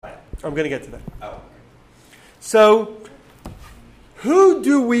I'm going to get to that. Oh. So, who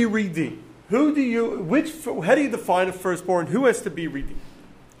do we redeem? How do you define a firstborn? Who has to be redeemed?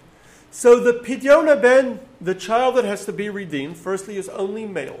 So the Pidyon haben, the child that has to be redeemed, firstly is only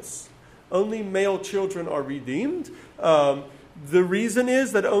males. Only male children are redeemed. The reason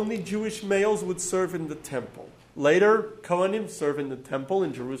is that only Jewish males would serve in the temple. Later, Kohanim serve in the temple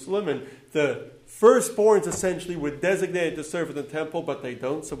in Jerusalem, and the firstborns essentially were designated to serve in the temple, but they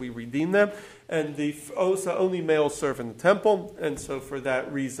don't, so we redeem them. And so only males serve in the temple, and so for that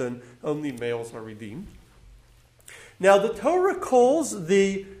reason, only males are redeemed. Now, the Torah calls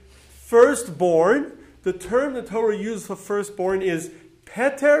the firstborn, the term the Torah uses for firstborn is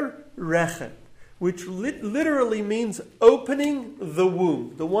Peter Rechem, which literally means opening the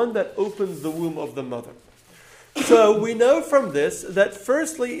womb, the one that opens the womb of the mother. So we know from this that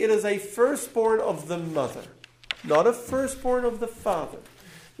firstly it is a firstborn of the mother, not a firstborn of the father.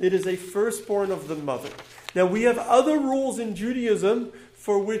 It is a firstborn of the mother. Now we have other rules in Judaism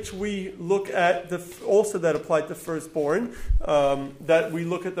for which we look at, also that apply to firstborn, that we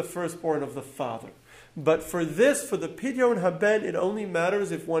look at the firstborn of the father. But for this, for the Pidyon haben, it only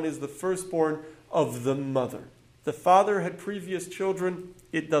matters if one is the firstborn of the mother. The father had previous children,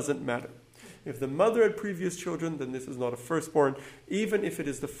 it doesn't matter. If the mother had previous children, then this is not a firstborn, even if it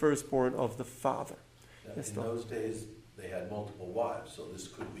is the firstborn of the father. Now, in those days, they had multiple wives, so this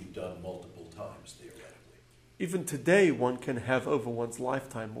could be done multiple times, theoretically. Even today, one can have over one's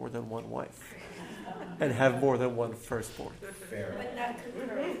lifetime more than one wife and have more than one firstborn. Fair. But not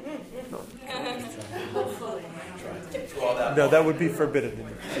No. No, that would be forbidden in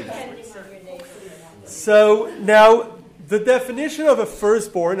Jewish. So now, the definition of a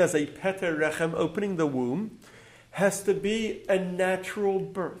firstborn as a Peter Rechem, opening the womb, has to be a natural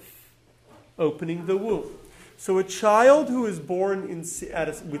birth, opening the womb. So a child who is born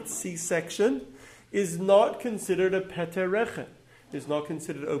with C-section is not considered a Peter Rechem, is not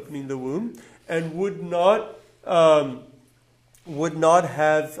considered opening the womb, and would not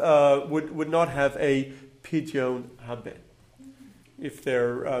have a Pidyon haben if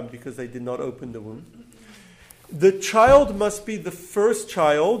they're because they did not open the womb. The child must be the first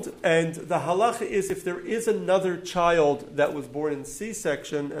child, and the halacha is if there is another child that was born in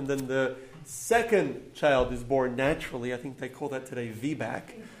C-section, and then the second child is born naturally, I think they call that today VBAC,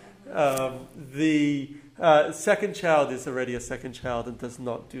 the second child is already a second child and does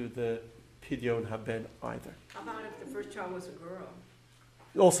not do the Pidyon haben either. How about if the first child was a girl?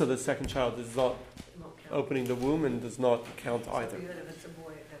 Also, the second child is not opening the womb and does not count either. Even if it's a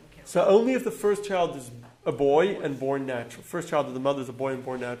boy, it doesn't count. So only if the first child is a boy and born natural. First child of the mother is a boy and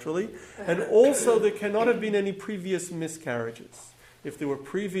born naturally. And also there cannot have been any previous miscarriages. If there were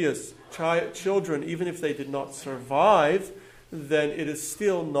previous children, even if they did not survive, then it is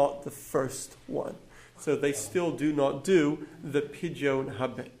still not the first one. So they still do not do the Pidyon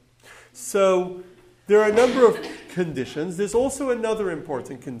haben. So there are a number of conditions. There's also another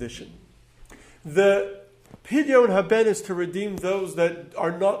important condition. The Pidyon haben is to redeem those that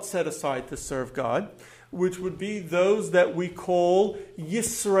are not set aside to serve God, which would be those that we call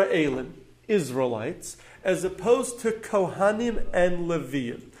Yisraelim, Israelites, as opposed to Kohanim and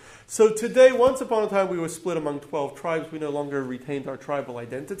Leviim. So today, once upon a time, we were split among 12 tribes. We no longer retained our tribal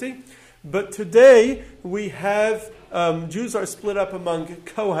identity. But today, we have, Jews are split up among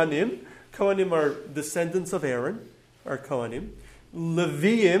Kohanim. Kohanim are descendants of Aaron, are Kohanim.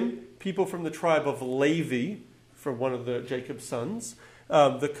 Leviim, people from the tribe of Levi, from one of the Jacob's sons.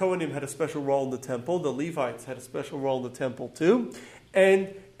 The Kohanim had a special role in the temple. The Levites had a special role in the temple too.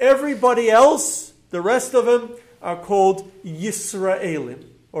 And everybody else, the rest of them, are called Yisraelim,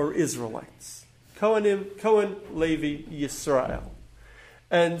 or Israelites. Kohen, Levi, Yisrael.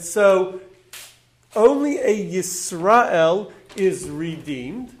 And so, only a Yisrael is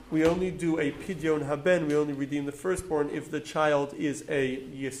redeemed. We only do a Pidyon haben, we only redeem the firstborn if the child is a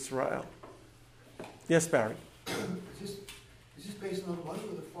Yisrael. Yes, Barry? Is this based on the mother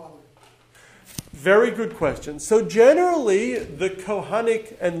or the father? Very good question. So generally, the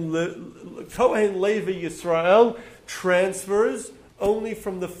Kohanic and Kohen Levi Yisrael transfers only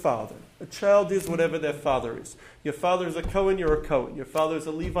from the father. A child is whatever their father is. Your father is a Kohen, you're a Kohen. Your father is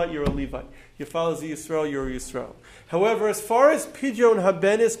a Levite, you're a Levite. Your father is a Yisrael, you're a Yisrael. However, as far as Pidyon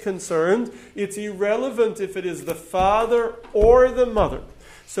haben is concerned, it's irrelevant if it is the father or the mother.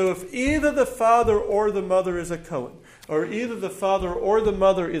 So if either the father or the mother is a Kohen, or either the father or the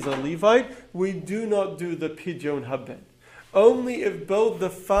mother is a Levite, we do not do the Pidyon haben. Only if both the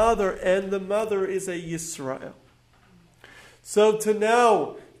father and the mother is a Yisrael. So to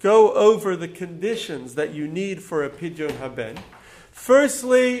now go over the conditions that you need for a Pidyon haben.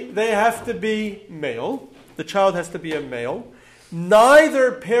 Firstly, they have to be male. The child has to be a male.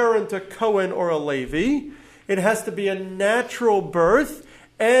 Neither parent a Cohen or a Levi. It has to be a natural birth,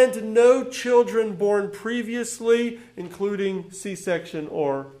 and no children born previously, including C-section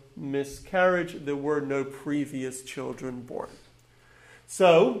or miscarriage. There were no previous children born.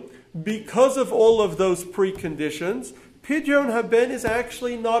 So, because of all of those preconditions, Pidyon Haben is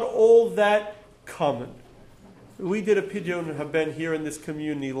actually not all that common. We did a Pidyon Haben here in this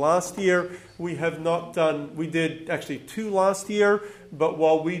community last year. We did actually 2 last year, but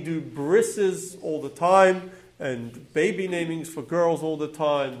while we do brisses all the time, and baby namings for girls all the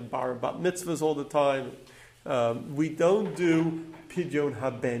time, bar bat mitzvahs all the time, we don't do Pidyon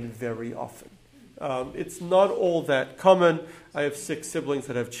Haben very often. It's not all that common. I have 6 siblings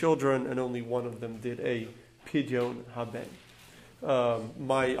that have children, and only one of them did a Pidyon Haben.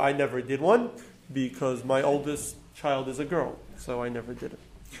 I never did one because my oldest child is a girl, so I never did it.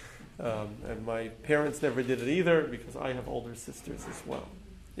 And my parents never did it either because I have older sisters as well.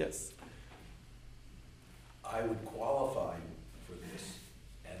 Yes? I would qualify for this,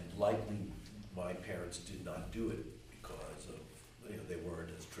 and likely my parents did not do it because of, they weren't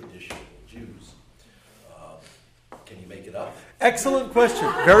as traditional Jews. Can you make it up? Excellent question.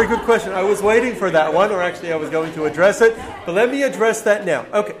 Very good question. I was waiting for that one, or actually I was going to address it, but let me address that now.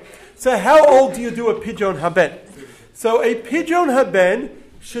 Okay. So how old do you do a Pidyon Haben? So a Pidyon Haben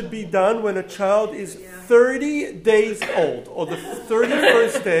should be done when a child is 30 days old, or the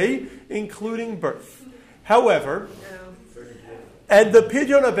 31st day, including birth. However, and the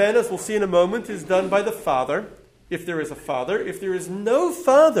Pidyon Haben, as we'll see in a moment, is done by the father, if there is a father. If there is no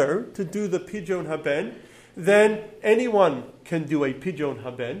father to do the Pidyon Haben, then anyone can do a Pidyon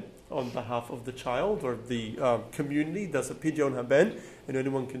Haben on behalf of the child, or the community does a Pidyon Haben, and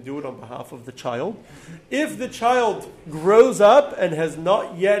anyone can do it on behalf of the child. If the child grows up and has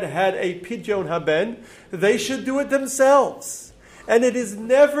not yet had a Pidyon Haben, they should do it themselves. And it is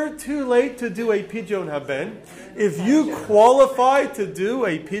never too late to do a Pidyon Haben. If you qualify to do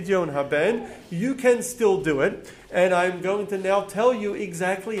a Pidyon Haben, you can still do it. And I'm going to now tell you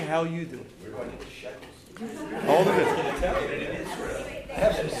exactly how you do it. Hold a minute. I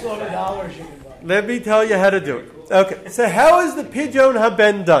have some silver dollars you can buy. Let me tell you how to do it. Okay, so how is the Pidyon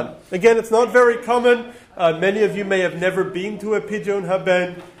Haben done? Again, it's not very common. Many of you may have never been to a Pidyon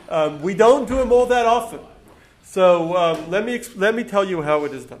Haben. We don't do them all that often. So let me tell you how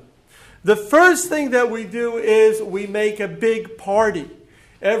it is done. The first thing that we do is we make a big party.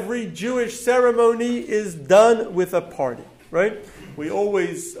 Every Jewish ceremony is done with a party, right? We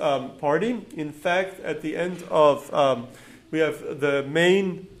always party. In fact, at the end of, we have the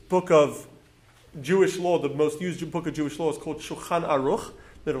main book of Jewish law, the most used book of Jewish law is called Shulchan Aruch,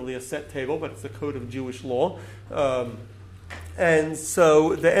 literally a set table, but it's the code of Jewish law. And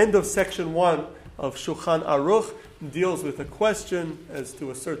so the end of section 1 of Shulchan Aruch deals with a question as to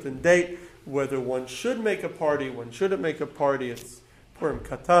a certain date, whether one should make a party, one shouldn't make a party. It's Purim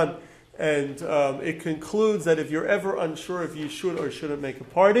Katan. And it concludes that if you're ever unsure if you should or shouldn't make a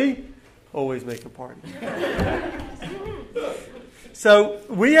party, always make a party. So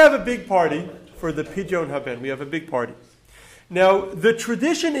we have a big party for the Pidyon Haben. We have a big party. Now, the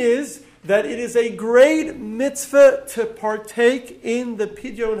tradition is that it is a great mitzvah to partake in the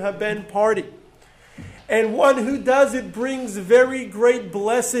Pidyon Haben party. And one who does it brings very great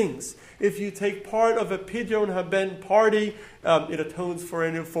blessings. If you take part of a Pidyon Haben party, it atones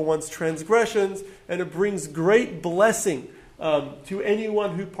for one's transgressions, and it brings great blessing to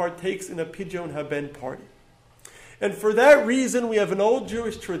anyone who partakes in a Pidyon Haben party. And for that reason, we have an old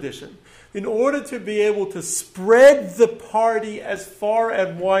Jewish tradition. In order to be able to spread the party as far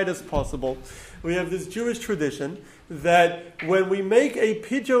and wide as possible, we have this Jewish tradition that when we make a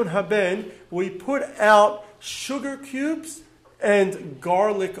Pidyon Haben, we put out sugar cubes and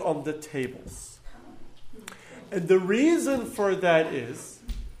garlic on the tables. And the reason for that is,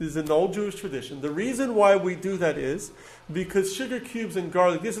 this is an old Jewish tradition, the reason why we do that is because sugar cubes and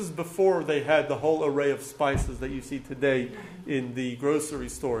garlic, this is before they had the whole array of spices that you see today in the grocery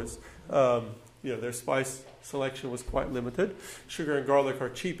stores. Their spice selection was quite limited. Sugar and garlic are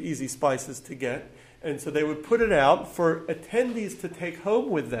cheap, easy spices to get. And so they would put it out for attendees to take home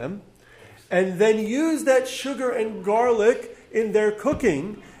with them and then use that sugar and garlic in their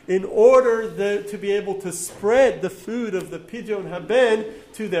cooking in order to be able to spread the food of the Pidyon Haben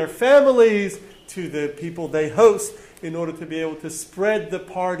to their families, to the people they host, in order to be able to spread the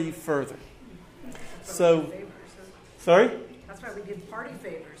party further. So, sorry? That's why we give party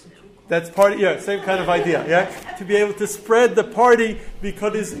favors now. That's part. Yeah, same kind of idea. Yeah, to be able to spread the party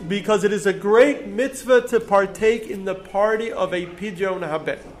because it is a great mitzvah to partake in the party of a pidyon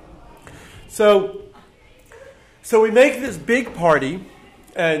haben. So we make this big party,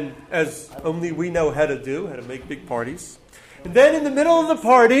 and as only we know how to make big parties. And then in the middle of the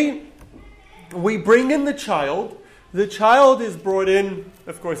party, we bring in the child. The child is brought in,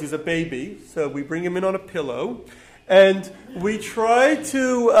 of course, he's a baby, so we bring him in on a pillow, and we try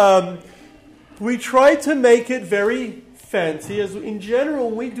to make it very fancy. As in general,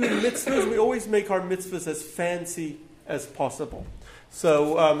 when we do mitzvahs, we always make our mitzvahs as fancy as possible.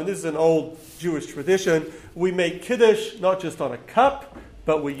 So, and this is an old Jewish tradition. We make kiddush not just on a cup,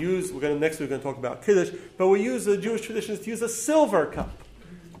 but next we're going to talk about kiddush. But we use the Jewish tradition is to use a silver cup.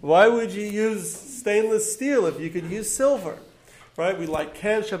 Why would you use stainless steel if you could use silver? Right? We light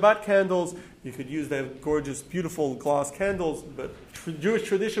Shabbat candles. You could use their gorgeous, beautiful glass candles. But Jewish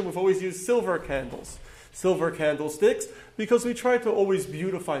tradition, we've always used silver candles, silver candlesticks, because we try to always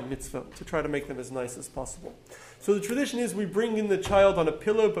beautify mitzvah, to try to make them as nice as possible. So the tradition is we bring in the child on a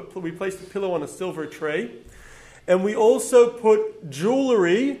pillow, but we place the pillow on a silver tray. And we also put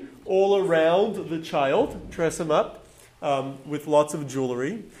jewelry all around the child, dress him up with lots of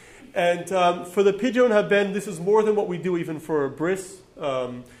jewelry. And for the Pidyon Haben, this is more than what we do even for a bris.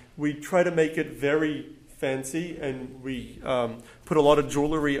 We try to make it very fancy, and we put a lot of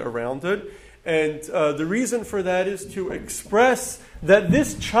jewelry around it. And the reason for that is to express that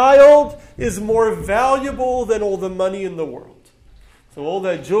this child is more valuable than all the money in the world. So all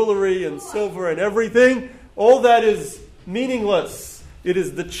that jewelry and silver and everything, all that is meaningless. It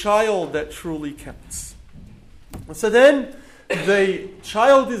is the child that truly counts. So then the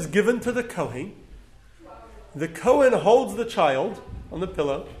child is given to the Kohen. The Kohen holds the child on the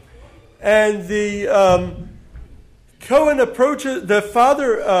pillow, and the Kohen approaches the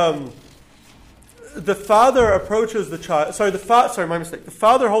father. The father approaches the child. My mistake. The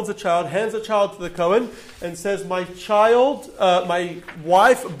father holds the child, hands the child to the Kohen, and says, "My child, my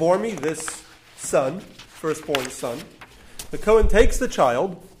wife bore me this son, firstborn son." The Kohen takes the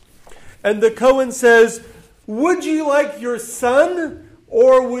child, and the Kohen says, "Would you like your son,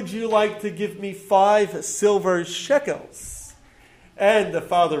 or would you like to give me 5 silver shekels?" And the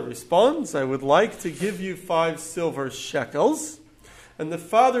father responds, "I would like to give you 5 silver shekels." And the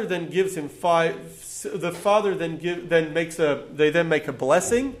father then gives him 5. The father then makes a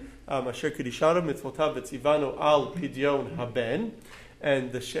blessing. Asher kedishanu mitzvotav v'tzivanu al pidyon haben,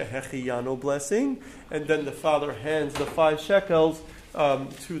 and the shehechiyanu blessing. And then the father hands the 5 shekels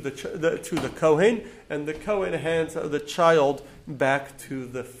to the Kohen, and the Kohen hands the child back to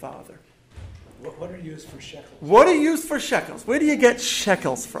the father. What are used for shekels? What are used for shekels? Where do you get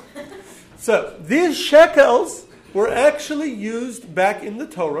shekels from? So these shekels were actually used back in the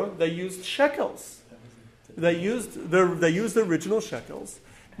Torah. They used shekels. They used the original shekels.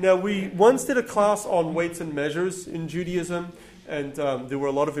 Now, we once did a class on weights and measures in Judaism, and there were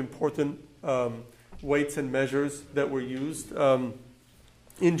a lot of important weights and measures that were used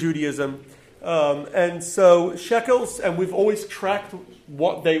in Judaism. And so shekels, and we've always tracked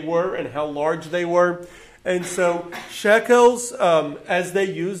what they were and how large they were. And so shekels, as they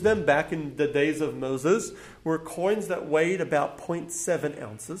used them back in the days of Moses, were coins that weighed about 0.7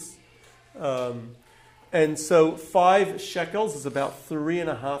 ounces. And so 5 shekels is about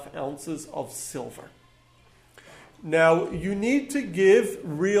 3.5 ounces of silver. Now, you need to give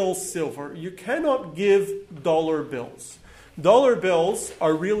real silver. You cannot give dollar bills. Dollar bills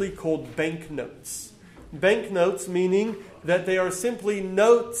are really called banknotes. Banknotes meaning that they are simply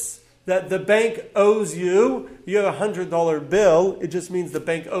notes that the bank owes you. You have a $100 bill, it just means the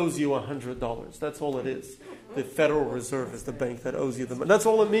bank owes you $100. That's all it is. The Federal Reserve is the bank that owes you the money. That's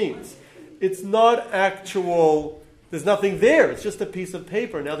all it means. It's not actual, there's nothing there. It's just a piece of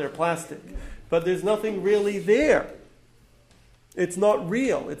paper. Now they're plastic. But there's nothing really there. It's not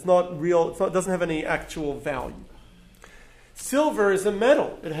real. It doesn't have any actual value. Silver is a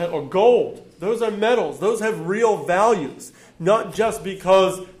metal, or gold. Those are metals. Those have real values. Not just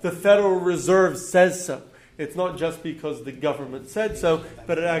because the Federal Reserve says so. It's not just because the government said so,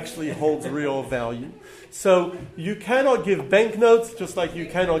 but it actually holds real value. So you cannot give banknotes, just like you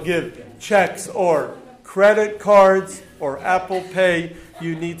cannot give checks or credit cards or Apple Pay.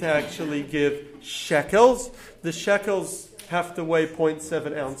 You need to actually give shekels. The shekels have to weigh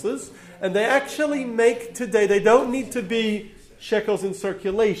 0.7 ounces. And they actually make today, they don't need to be shekels in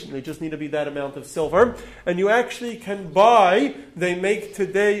circulation. They just need to be that amount of silver. And you actually can buy, they make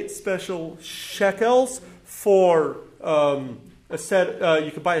today special shekels for a set.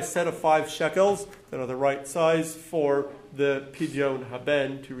 You could buy a set of 5 shekels that are the right size for the Pidyon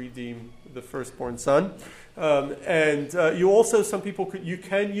Haben, to redeem the firstborn son. You also, some people you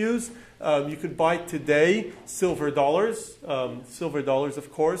can use, you could buy today silver dollars,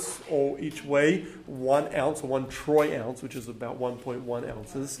 of course, or each weigh 1 ounce, 1 troy ounce, which is about 1.1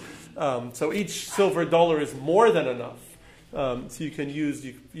 ounces. So each silver dollar is more than enough. So you can use,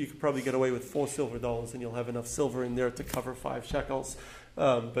 you could probably get away with 4 silver dollars, and you'll have enough silver in there to cover 5 shekels.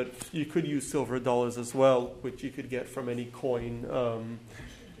 But you could use silver dollars as well, which you could get from any coin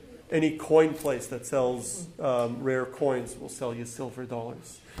place that sells rare coins will sell you silver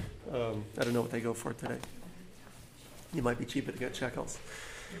dollars. I don't know what they go for today. You might be cheaper to get shekels.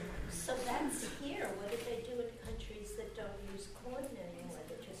 So that's here. What do they do in countries that don't use coin anymore?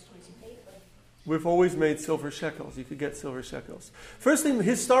 They just use paper. We've always made silver shekels. You could get silver shekels. First thing,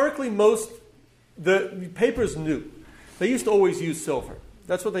 historically, the paper's new. They used to always use silver.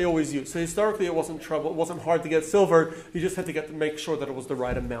 That's what they always used. So historically, it wasn't trouble. It wasn't hard to get silver. You just had to make sure that it was the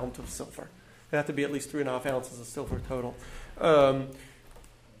right amount of silver. It had to be at least 3.5 ounces of silver total.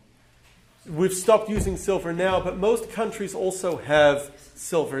 We've stopped using silver now, but most countries also have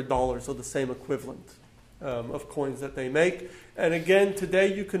silver dollars, or the same equivalent of coins that they make. And again,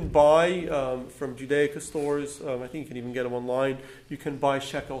 today you can buy from Judaica stores, I think you can even get them online, you can buy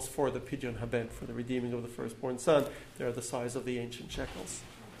shekels for the Pidyon Haben, for the redeeming of the firstborn son. They're the size of the ancient shekels.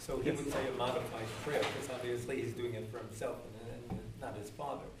 So he would say a modified prayer, because obviously he's doing it for himself and not his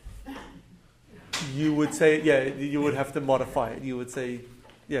father. You would say, yeah, you would have to modify it. You would say,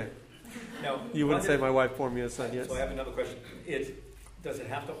 yeah. Now, You wouldn't say, my wife bore me a son, yes. So I have another question. Does it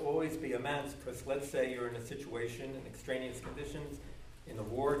have to always be a man's? Because let's say you're in a situation, in extraneous conditions, in the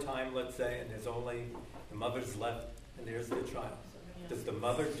wartime, let's say, and there's only the mother's left, and there's the child. Does the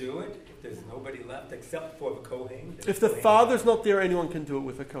mother do it if there's nobody left except for the Kohen? If the father's not there, anyone can do it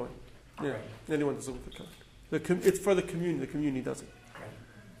with a Kohen. Yeah, anyone does it with a Kohen. It's for the community. The community does it. Right.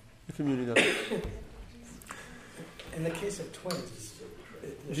 The community does it. In the case of twins,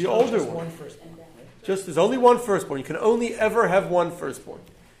 The older just one. firstborn, right? There's only one firstborn. You can only ever have one firstborn.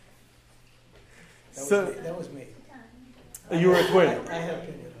 That was me. You were a twin. I had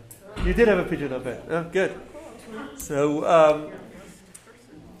opinion on that. You did have a Pidyon Haben. Oh, good.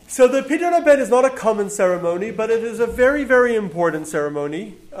 So the Pidyon Haben is not a common ceremony, but it is a very, very important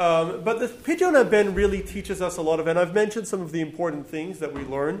ceremony. But the Pidyon Haben really teaches us a lot of, and I've mentioned some of the important things that we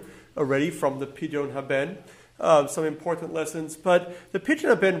learn already from the Pidyon Haben, some important lessons. But the Pidyon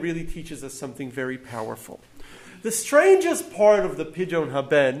Haben really teaches us something very powerful. The strangest part of the Pidyon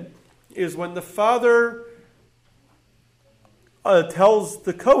Haben is when the father tells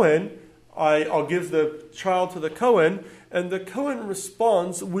the Kohen, I'll give the child to the Kohen, and the Kohen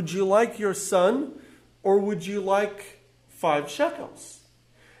responds, would you like your son, or would you like 5 shekels?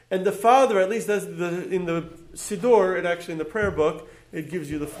 And the father, at least in the Siddur, in the prayer book, it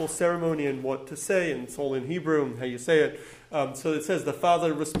gives you the full ceremony and what to say, and it's all in Hebrew and how you say it. So it says, the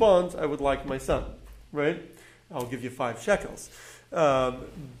father responds, I would like my son, right? I'll give you 5 shekels.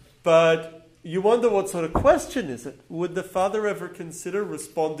 But you wonder what sort of question is it? Would the father ever consider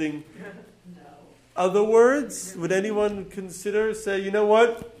responding other words? Would anyone consider, say, you know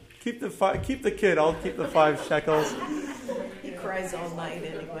what? Keep the kid. I'll keep the 5 shekels. He cries all night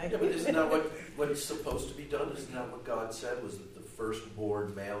anyway. Yeah, but isn't that what's supposed to be done? Isn't that what God said? Was that the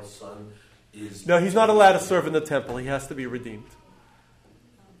firstborn male son is... No, he's not allowed to serve in the temple. He has to be redeemed.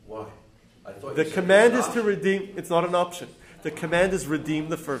 Why? I thought The you said command it was is an to option. redeem. It's not an option. The command is redeem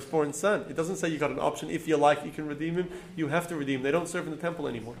the firstborn son. It doesn't say you got an option. If you like, you can redeem him. You have to redeem him. They don't serve in the temple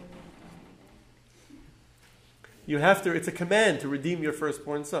anymore. You have to. It's a command to redeem your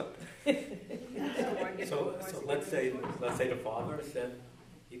firstborn son. So let's say the father said,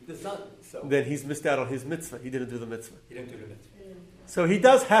 keep the son. So Then he's missed out on his mitzvah. He didn't do the mitzvah. he didn't do the mitzvah. So he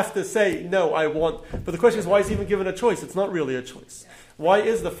does have to say, no, I want. But the question is, why is he even given a choice? It's not really a choice. Why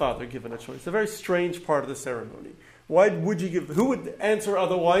is the father given a choice? It's a very strange part of the ceremony. Why would you give? Who would answer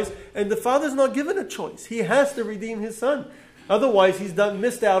otherwise? And the father's not given a choice. He has to redeem his son. Otherwise, he's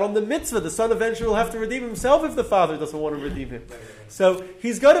missed out on the mitzvah. The son eventually will have to redeem himself if the father doesn't want to redeem him. So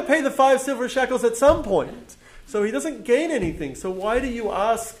he's got to pay the 5 silver shekels at some point. So he doesn't gain anything. So why do you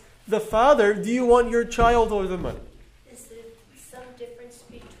ask the father, do you want your child or the money? Is there some difference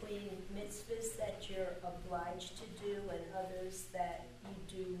between mitzvahs that you're obliged to do and others that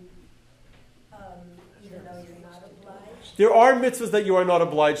you do even though you're not obliged? There are mitzvahs that you are not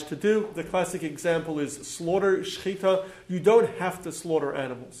obliged to do. The classic example is slaughter, shechita. You don't have to slaughter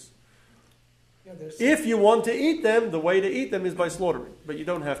animals. Yeah, there's If you want to eat them, the way to eat them is by slaughtering. But you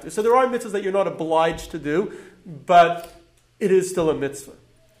don't have to. So there are mitzvahs that you're not obliged to do, but it is still a mitzvah.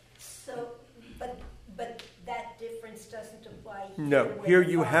 So, but that difference doesn't No, here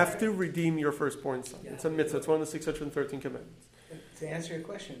you have to redeem your firstborn son. It's a mitzvah. It's one of the 613 commandments. To answer your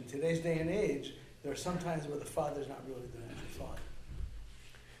question, in today's day and age, there are some times where the father's not really the natural father.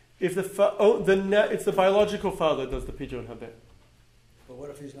 If it's the biological father does the pidyon habeh. But what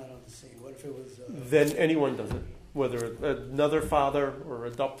if he's not on the scene? What if it was... Then anyone does it. Whether another father or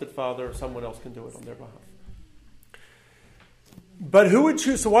adopted father or someone else can do it on their behalf. But who would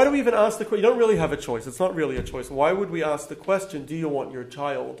choose? So why do we even ask the question? You don't really have a choice. It's not really a choice. Why would we ask the question, do you want your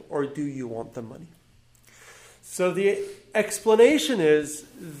child or do you want the money? So the explanation is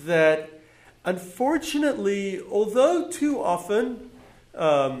that, unfortunately, although too often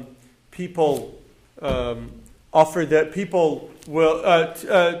people offer that, people will,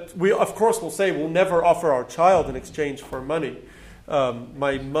 we of course will say we'll never offer our child in exchange for money.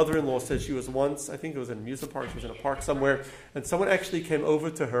 My mother-in-law said she was once, I think it was in an amusement park, she was in a park somewhere, and someone actually came over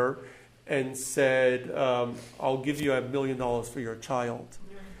to her and said, I'll give you $1 million for your child.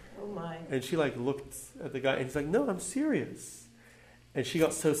 Oh my. And she looked at the guy and he's like, no, I'm serious. And she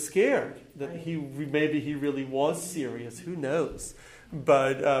got so scared that maybe he really was serious. Who knows?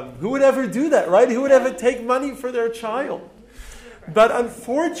 But who would ever do that, right? Who would ever take money for their child? But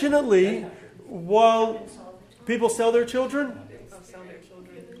unfortunately, while people sell their children,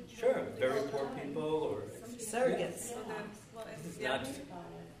 Sure, very poor people or Surrogates. it's not,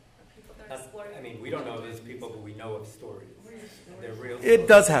 I mean, we don't know these people, but we know of stories. They're real. it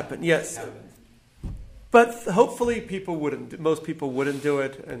does happen, yes. Happens. But hopefully most people wouldn't do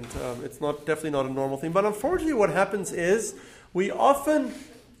it, and it's definitely not a normal thing. But unfortunately what happens is we often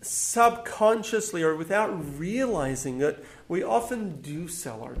subconsciously or without realizing it, we often do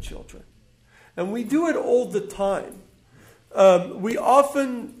sell our children. And we do it all the time. We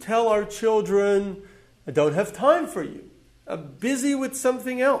often tell our children, I don't have time for you. I'm busy with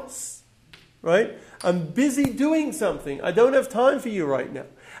something else, right? I'm busy doing something. I don't have time for you right now.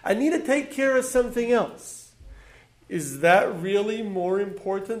 I need to take care of something else. Is that really more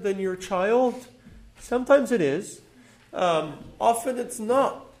important than your child? Sometimes it is. Often it's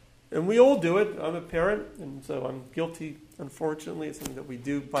not. And we all do it. I'm a parent, and so I'm guilty, unfortunately. It's something that we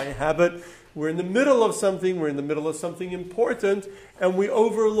do by habit. We're in the middle of something. We're in the middle of something important, and we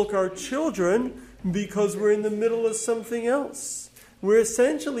overlook our children because we're in the middle of something else. We're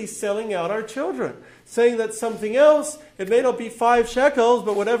essentially selling out our children, saying that something else, it may not be 5 shekels,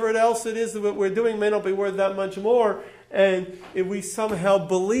 but whatever else it is that we're doing may not be worth that much more. And if we somehow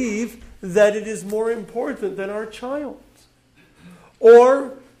believe that it is more important than our child.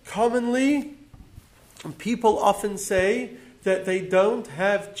 Or, commonly, people often say that they don't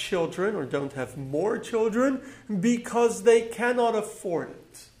have children or don't have more children because they cannot afford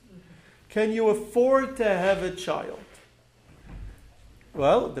it. Can you afford to have a child?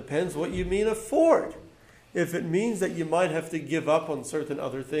 Well, it depends what you mean afford. If it means that you might have to give up on certain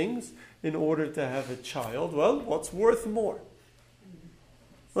other things in order to have a child, well, what's worth more?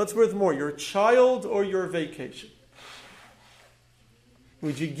 What's worth more, your child or your vacation?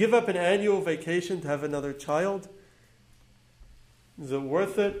 Would you give up an annual vacation to have another child? Is it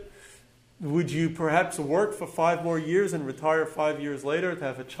worth it? Would you perhaps work for 5 more years and retire 5 years later to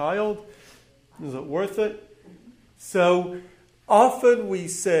have a child? Is it worth it? So often we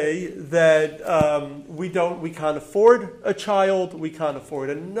say that we can't afford a child, we can't afford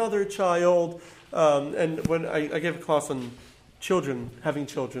another child. And when I gave a class on having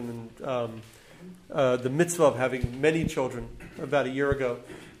children, and the mitzvah of having many children about a year ago,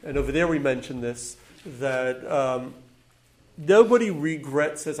 and over there we mentioned this, that nobody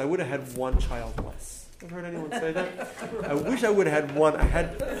regrets, says, I would have had 1 child less. I've heard anyone say that? I wish I would have had 1. I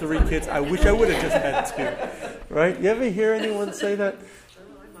had 3 kids. I wish I would have just had 2. Right? You ever hear anyone say that? I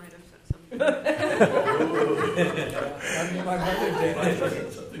might have said something. My mother did.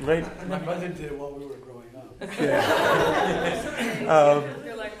 Right? My mother did while we were growing up. Yeah.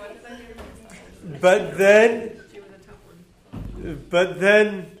 You're like, what did I do? But then, She was a tough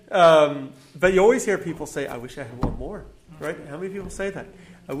one. but you always hear people say, I wish I had 1 more. Right? How many people say that?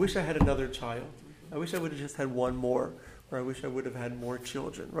 I wish I had another child. I wish I would have just had 1 more. Or I wish I would have had more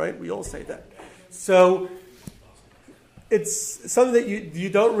children. Right? We all say that. So it's something that you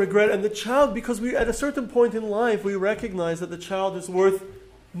don't regret. And the child, because we at a certain point in life, we recognize that the child is worth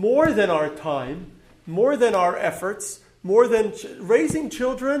more than our time, more than our efforts, more than raising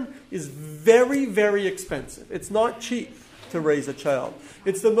children is very, very expensive. It's not cheap to raise a child.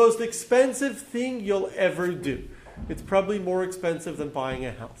 It's the most expensive thing you'll ever do. It's probably more expensive than buying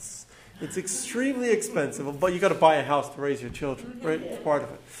a house. It's extremely expensive, but you got to buy a house to raise your children, right? It's part of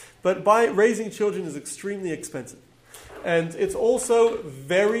it. But raising children is extremely expensive. And it's also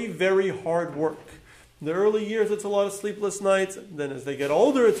very, very hard work. In the early years, it's a lot of sleepless nights. Then, as they get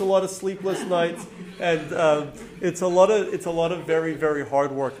older, it's a lot of sleepless nights, and it's a lot of very, very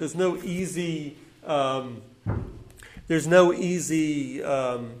hard work. There's no easy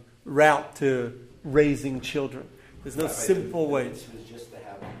route to raising children. There's no simple ways. It was just to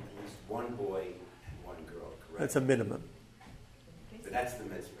have at least one boy and one girl, correct? That's a minimum. But that's the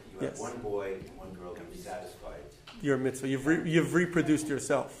mitzvah. You have Yes. one boy and one girl can be satisfied. Your mitzvah. You've reproduced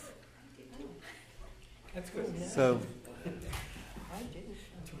yourself. That's good. So. Too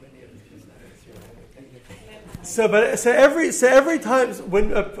many of these. So every time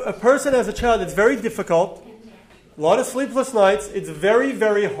when a person has a child, it's very difficult. A lot of sleepless nights. It's very,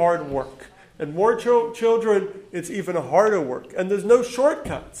 very hard work. And more children, it's even harder work. And there's no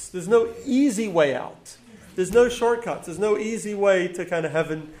shortcuts. There's no easy way out. There's no shortcuts. There's no easy way to kind of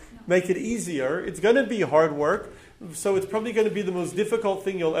make it easier. It's going to be hard work. So it's probably going to be the most difficult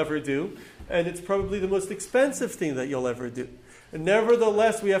thing you'll ever do. And it's probably the most expensive thing that you'll ever do. And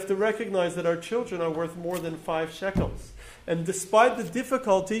nevertheless, we have to recognize that our children are worth more than 5 shekels. And despite the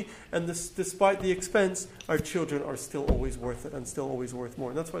difficulty and despite the expense, our children are still always worth it and still always worth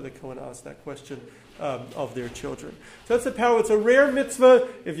more. And that's why the Kohen asked that question of their children. So that's the power. It's a rare mitzvah.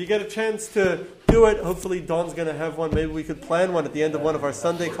 If you get a chance to do it, hopefully Don's going to have one. Maybe we could plan one at the end of one of our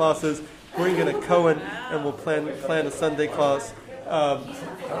Sunday classes. Bring in a Kohen and we'll plan a Sunday class.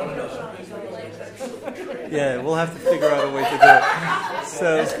 Yeah, we'll have to figure out a way to do it.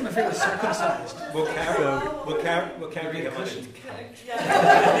 So, Ask him if he was circumcised. We'll carry him on his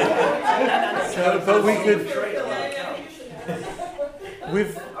but we could.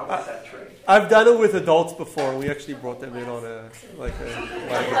 I've done it with adults before. We actually brought them in on a wagon.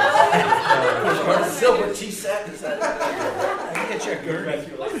 Silver tea set, is that? Get your gurney.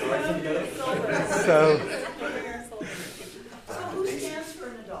 So who stands for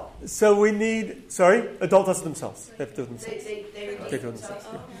an adult? So we need, adult does it themselves. They have to do it themselves. They They do it themselves.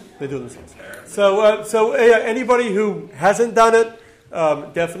 Yeah. They do it themselves. So anybody who hasn't done it,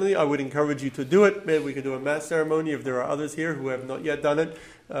 definitely I would encourage you to do it. Maybe we could do a mass ceremony if there are others here who have not yet done it.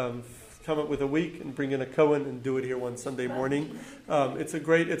 Come up with a week and bring in a Kohen and do it here one Sunday morning. It's a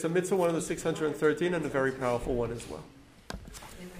mitzvah, one of the 613, and a very powerful one as well.